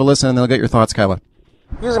Health. Have a listen, and they'll get your thoughts, Kyla.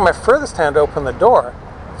 Using my furthest hand to open the door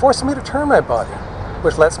forces me to turn my body,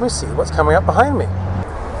 which lets me see what's coming up behind me.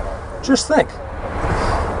 Just think.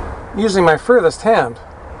 Using my furthest hand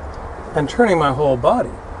and turning my whole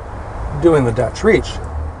body, doing the Dutch Reach,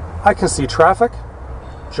 I can see traffic,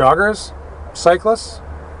 joggers, cyclists,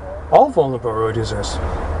 all vulnerable road users.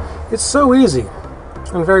 It's so easy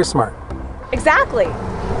and very smart. Exactly.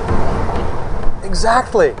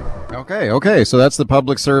 Okay. So that's the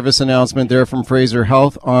public service announcement there from Fraser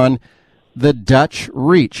Health on the Dutch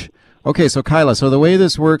Reach. Okay, so Kyla, so the way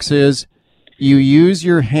this works is you use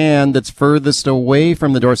your hand that's furthest away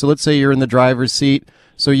from the door. So let's say you're in the driver's seat.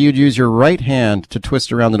 So you'd use your right hand to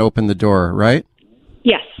twist around and open the door, right?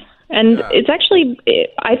 Yes. And it's actually,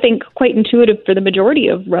 I think, quite intuitive for the majority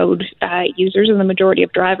of road users and the majority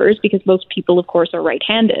of drivers, because most people, of course, are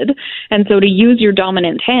right-handed. And so to use your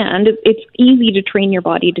dominant hand, it's easy to train your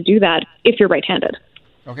body to do that if you're right-handed.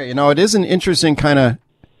 Okay, it is an interesting kind of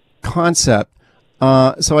concept.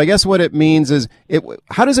 So I guess what it means is,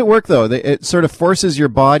 how does it work, though? It sort of forces your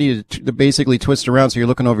body to basically twist around so you're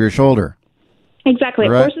looking over your shoulder. Exactly. It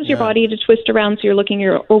forces your body to twist around so you're looking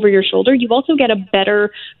over your shoulder. You also get a better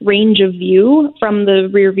range of view from the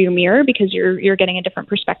rear view mirror because you're getting a different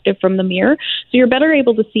perspective from the mirror. So you're better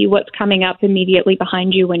able to see what's coming up immediately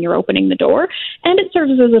behind you when you're opening the door. And it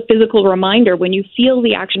serves as a physical reminder when you feel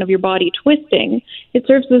the action of your body twisting. It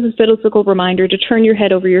serves as a physical reminder to turn your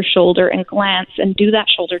head over your shoulder and glance and do that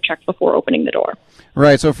shoulder check before opening the door.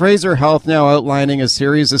 Right. So Fraser Health now outlining a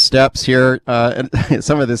series of steps here. And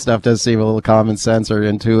some of this stuff does seem a little common sense or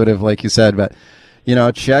intuitive, like you said, but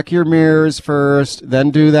check your mirrors first, then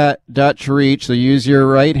do that Dutch Reach. So use your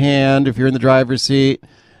right hand if you're in the driver's seat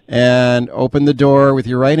and open the door with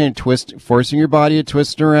your right hand, forcing your body to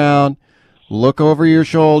twist around, look over your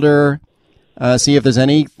shoulder, see if there's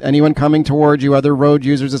anyone coming toward you, other road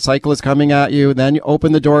users, a cyclist coming at you. Then you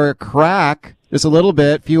open the door a crack, just a little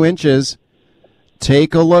bit, few inches.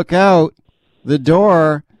 Take a look out the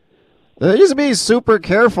door. Just be super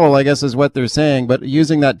careful, I guess, is what they're saying. But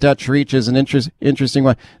using that Dutch Reach is an interesting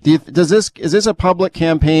one. Is this a public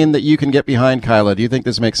campaign that you can get behind, Kyla? Do you think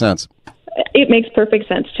this makes sense? It makes perfect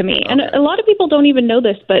sense to me. Okay. And a lot of people don't even know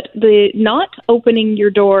this, but the not opening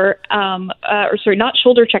your door, not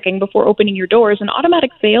shoulder checking before opening your door is an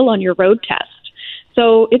automatic fail on your road test.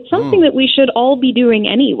 So it's something that we should all be doing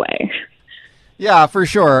anyway. Yeah, for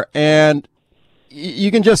sure. And you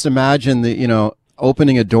can just imagine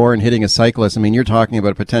opening a door and hitting a cyclist. I mean, you're talking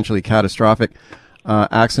about a potentially catastrophic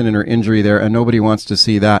accident or injury there, and nobody wants to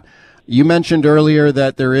see that. You mentioned earlier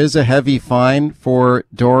that there is a heavy fine for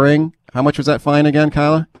dooring. How much was that fine again,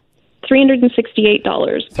 Kyla? $368,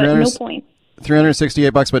 but no points.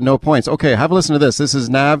 $368, but no points. Okay, have a listen to this. This is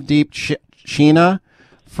Navdeep Sheena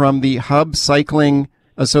from the Hub Cycling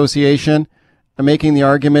Association, making the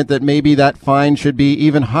argument that maybe that fine should be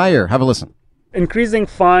even higher. Have a listen. Increasing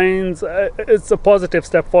fines, it's a positive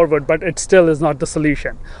step forward, but it still is not the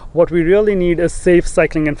solution. What we really need is safe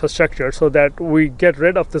cycling infrastructure so that we get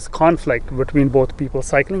rid of this conflict between both people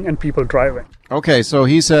cycling and people driving. Okay, so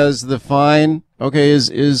he says the fine,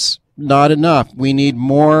 is not enough. We need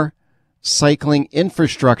more cycling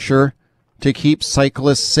infrastructure to keep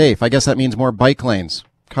cyclists safe. I guess that means more bike lanes.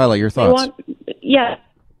 Kyla, your thoughts?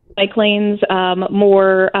 Bike lanes,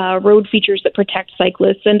 more road features that protect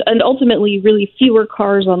cyclists, and ultimately really fewer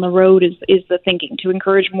cars on the road is the thinking, to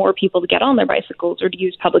encourage more people to get on their bicycles or to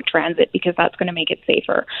use public transit, because that's going to make it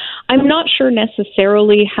safer. I'm not sure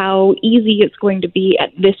necessarily how easy it's going to be at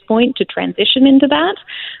this point to transition into that,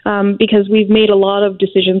 because we've made a lot of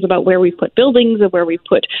decisions about where we've put buildings and where we've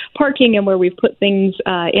put parking and where we've put things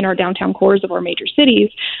in our downtown cores of our major cities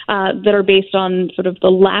that are based on sort of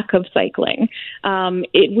the lack of cycling.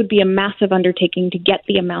 It would be a massive undertaking to get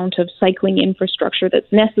the amount of cycling infrastructure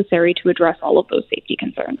that's necessary to address all of those safety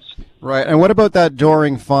concerns. Right. And what about that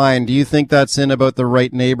dooring fine? Do you think that's in about the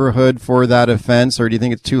right neighborhood for that offense, or do you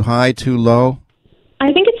think it's too high, too low?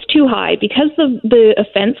 I think it's too high because the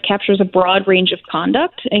offense captures a broad range of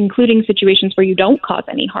conduct, including situations where you don't cause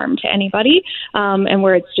any harm to anybody and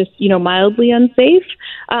where it's just, mildly unsafe.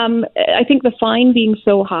 I think the fine being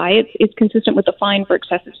so high, it's consistent with the fine for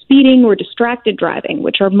excessive speeding or distracted driving,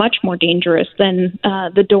 which are much more dangerous than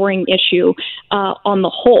the dooring issue on the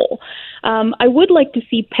whole. I would like to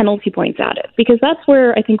see penalty points added, because that's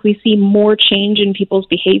where I think we see more change in people's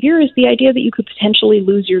behavior, is the idea that you could potentially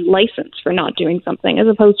lose your license for not doing something as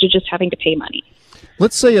opposed to just having to pay money.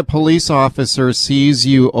 Let's say a police officer sees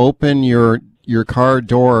you open your car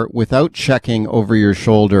door without checking over your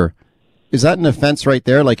shoulder. Is that an offense right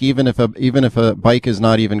there? Like even if a bike is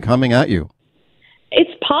not even coming at you?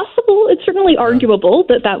 It's possible. It's certainly arguable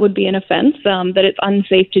that would be an offense, that it's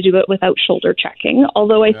unsafe to do it without shoulder checking,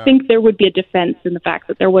 although I think there would be a defense in the fact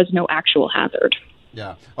that there was no actual hazard.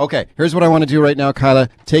 Yeah. Okay, here's what I want to do right now, Kyla.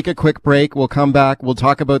 Take a quick break. We'll come back. We'll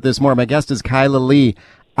talk about this more. My guest is Kyla Lee,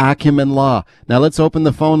 Acumen Law. Now let's open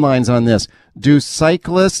the phone lines on this. Do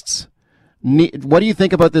cyclists what do you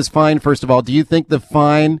think about this fine, first of all? Do you think the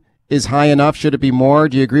fine is high enough? Should it be more?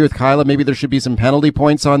 Do you agree with Kyla? Maybe there should be some penalty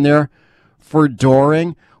points on there for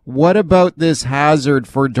dooring. What about this hazard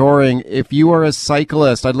for dooring? If you are a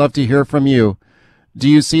cyclist, I'd love to hear from you. Do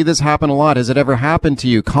you see this happen a lot? Has it ever happened to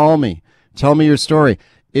you? Call me. Tell me your story.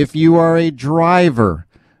 If you are a driver,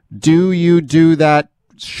 do you do that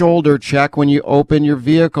shoulder check when you open your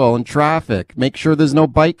vehicle in traffic? Make sure there's no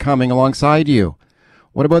bike coming alongside you.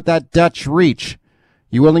 What about that Dutch reach?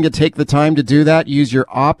 You willing to take the time to do that? Use your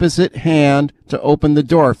opposite hand to open the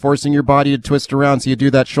door, forcing your body to twist around so you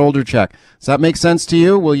do that shoulder check. Does that make sense to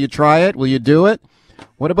you? Will you try it? Will you do it?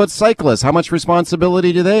 What about cyclists? How much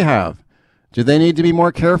responsibility do they have? Do they need to be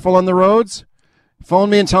more careful on the roads? Phone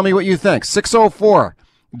me and tell me what you think.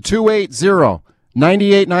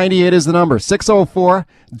 604-280-9898 is the number.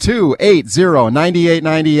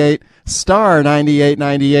 604-280-9898. Star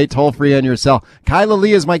 9898, toll free on your cell. Kyla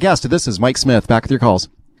Lee is my guest. This is Mike Smith. Back with your calls.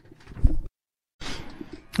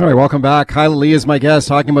 All right, welcome back. Kyla Lee is my guest,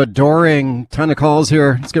 talking about dooring. Ton of calls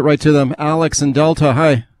here. Let's get right to them. Alex in Delta.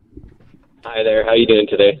 Hi. Hi there. How are you doing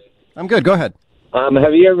today? I'm good. Go ahead.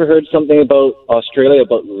 Have you ever heard something about Australia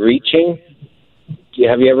about reaching?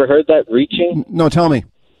 Have you ever heard that, reaching? No, tell me.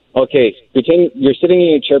 Okay, pretend you're sitting in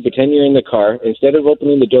your chair, pretend you're in the car. Instead of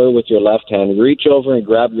opening the door with your left hand, reach over and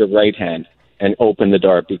grab your right hand and open the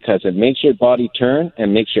door, because it makes your body turn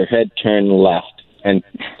and makes your head turn left and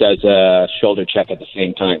does a shoulder check at the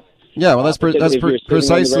same time. Yeah, well, that's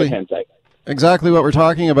precisely exactly what we're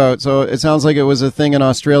talking about. So it sounds like it was a thing in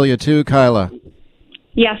Australia too, Kyla.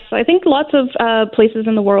 Yes, I think lots of places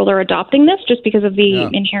in the world are adopting this just because of the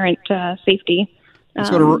inherent safety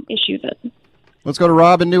issue that... Let's go to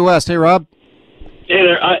Rob in New West. Hey, Rob. Hey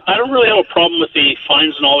there. I don't really have a problem with the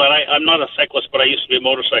fines and all that. I'm not a cyclist, but I used to be a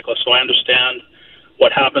motorcyclist, so I understand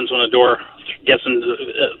what happens when a door gets in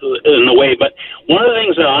the way. But one of the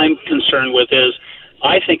things that I'm concerned with is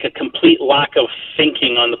I think a complete lack of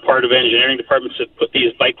thinking on the part of engineering departments that put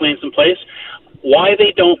these bike lanes in place. why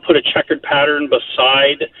they don't put a checkered pattern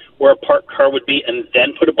beside where a parked car would be and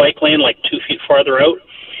then put a bike lane like 2 feet farther out.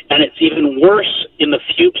 And it's even worse in the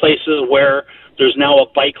few places where there's now a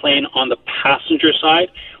bike lane on the passenger side,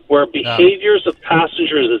 where behaviors of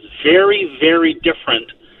passengers is very, very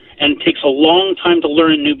different and takes a long time to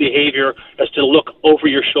learn a new behavior as to look over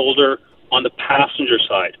your shoulder on the passenger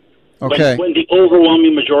side. Okay. When the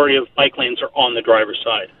overwhelming majority of bike lanes are on the driver's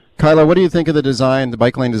side. Kyla, what do you think of the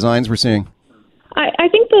bike lane designs we're seeing? I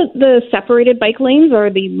think the separated bike lanes are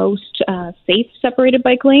the most safe separated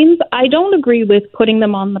bike lanes. I don't agree with putting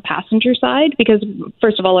them on the passenger side because,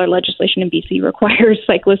 first of all, our legislation in BC requires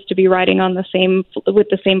cyclists to be riding on with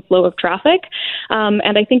the same flow of traffic.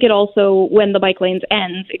 And I think it also, when the bike lanes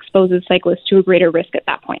ends, exposes cyclists to a greater risk at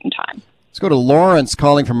that point in time. Let's go to Lawrence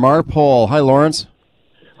calling from Marpole. Hi, Lawrence.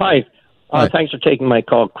 Hi. Thanks for taking my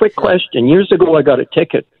call. Quick question. Years ago, I got a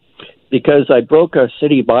ticket because I broke a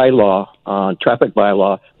city bylaw, traffic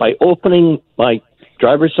bylaw, by opening my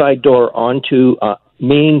driver's side door onto a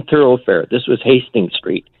main thoroughfare. This was Hastings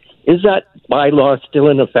Street. Is that bylaw still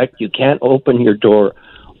in effect? You can't open your door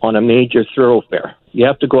on a major thoroughfare. You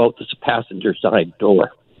have to go out the passenger side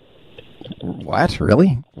door. What?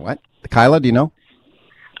 Really? What? Kyla, do you know?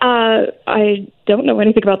 I don't know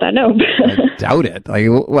anything about that, no. I doubt it. Like,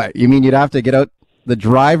 what? You mean you'd have to get out, the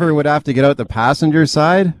driver would have to get out the passenger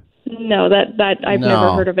side? No, that I've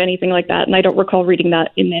never heard of anything like that, and I don't recall reading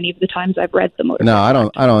that in any of the times I've read the motor. No, I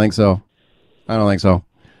don't think so. I don't think so.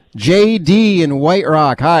 JD in White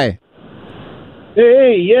Rock, hi.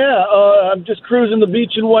 Hey, yeah, I'm just cruising the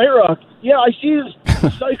beach in White Rock. Yeah, I see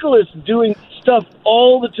cyclists doing stuff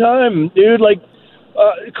all the time, dude. Like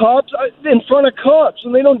cops in front of cops,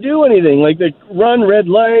 and they don't do anything. Like they run red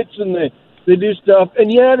lights and they do stuff.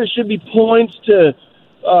 And yeah, there should be points to.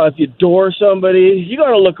 If you door somebody, you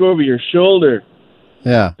got to look over your shoulder.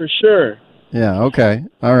 Yeah. For sure. Yeah, okay.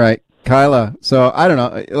 All right. Kyla, so I don't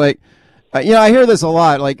know, like, I hear this a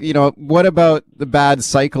lot. Like, what about the bad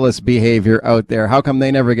cyclist behavior out there? How come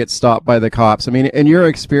they never get stopped by the cops? I mean, in your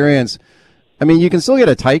experience, you can still get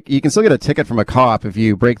a ticket from a cop if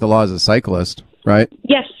you break the law as a cyclist, right?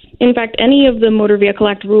 Yes. In fact, any of the Motor Vehicle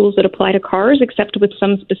Act rules that apply to cars, except with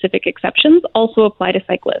some specific exceptions, also apply to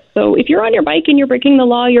cyclists. So if you're on your bike and you're breaking the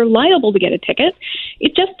law, you're liable to get a ticket.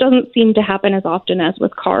 It just doesn't seem to happen as often as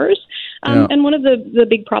with cars. And one of the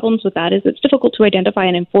big problems with that is it's difficult to identify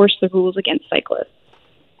and enforce the rules against cyclists.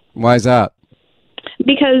 Why is that?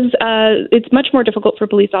 Because it's much more difficult for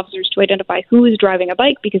police officers to identify who is driving a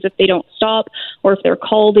bike, because if they don't stop or if they're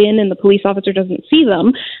called in and the police officer doesn't see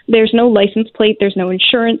them, there's no license plate, there's no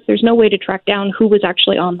insurance, there's no way to track down who was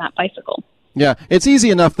actually on that bicycle. Yeah, it's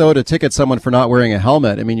easy enough, though, to ticket someone for not wearing a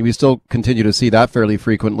helmet. We still continue to see that fairly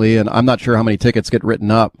frequently, and I'm not sure how many tickets get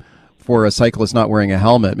written up for a cyclist not wearing a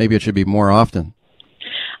helmet. Maybe it should be more often.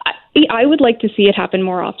 I would like to see it happen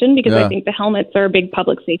more often because I think the helmets are a big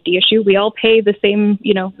public safety issue. We all pay the same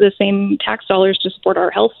tax dollars to support our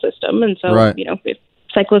health system. And so, if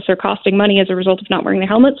cyclists are costing money as a result of not wearing the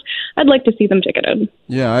helmets, I'd like to see them ticketed.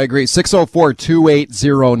 Yeah, I agree.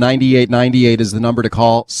 604-280-9898 is the number to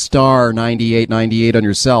call. Star 9898 on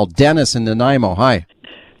your cell. Dennis in Nanaimo. Hi.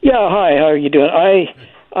 Yeah, hi. How are you doing?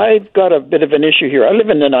 I've got a bit of an issue here. I live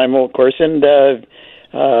in Nanaimo, of course, and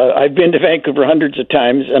I've been to Vancouver hundreds of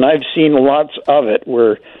times, and I've seen lots of it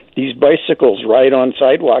where these bicycles ride on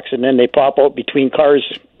sidewalks and then they pop out between cars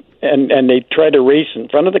and they try to race in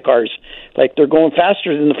front of the cars like they're going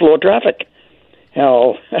faster than the flow of traffic.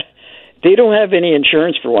 Now, they don't have any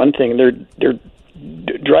insurance for one thing. They're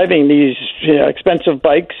driving these expensive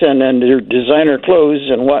bikes and their designer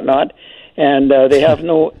clothes and whatnot, and they have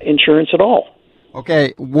no insurance at all.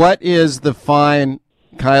 Okay, what is the fine,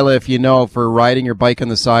 Kyla, if you know, for riding your bike on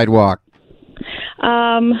the sidewalk?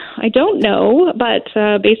 I don't know, but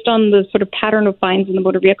based on the sort of pattern of fines in the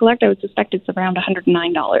Motor Vehicle Act, I would suspect it's around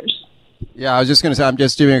 $109. Yeah, I was just going to say, I'm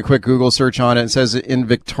just doing a quick Google search on it. It says in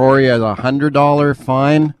Victoria, a $100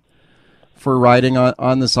 fine for riding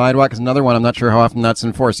on the sidewalk is another one. I'm not sure how often that's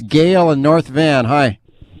enforced. Gail in North Van, hi.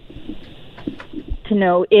 To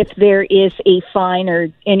know if there is a fine or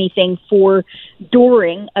anything for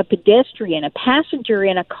dooring a pedestrian. A passenger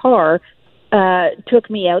in a car took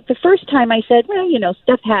me out. The first time I said, well,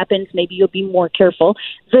 stuff happens, maybe you'll be more careful.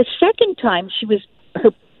 The second time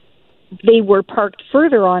they were parked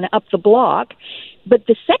further on up the block, but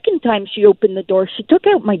the second time she opened the door, she took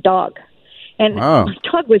out my dog. And my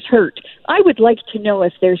dog was hurt. I would like to know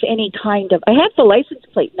if there's any kind of, I have the license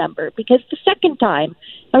plate number, because the second time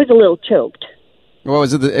I was a little choked. Well,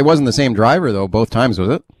 it wasn't the same driver, though, both times, was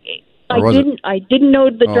it? I didn't know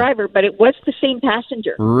the driver, but it was the same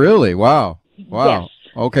passenger. Really? Wow. Yes.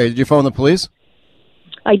 Okay, did you phone the police?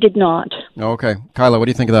 I did not. Okay. Kyla, what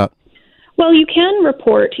do you think of that? Well, you can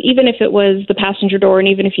report, even if it was the passenger door and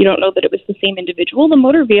even if you don't know that it was the same individual. The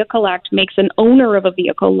Motor Vehicle Act makes an owner of a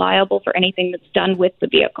vehicle liable for anything that's done with the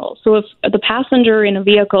vehicle. So if the passenger in a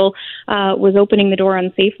vehicle was opening the door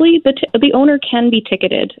unsafely, the owner can be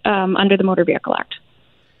ticketed under the Motor Vehicle Act.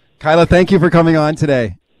 Kyla, thank you for coming on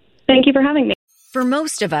today. Thank you for having me. For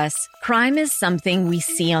most of us, crime is something we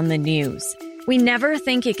see on the news. We never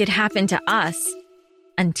think it could happen to us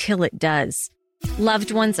until it does.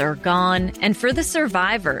 Loved ones are gone, and for the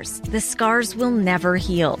survivors, the scars will never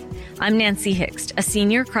heal. I'm Nancy Hixt, a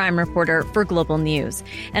senior crime reporter for Global News.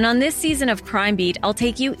 And on this season of Crime Beat, I'll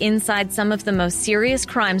take you inside some of the most serious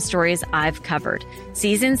crime stories I've covered.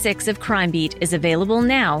 Season 6 of Crime Beat is available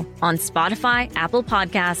now on Spotify, Apple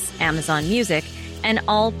Podcasts, Amazon Music, and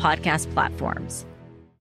all podcast platforms.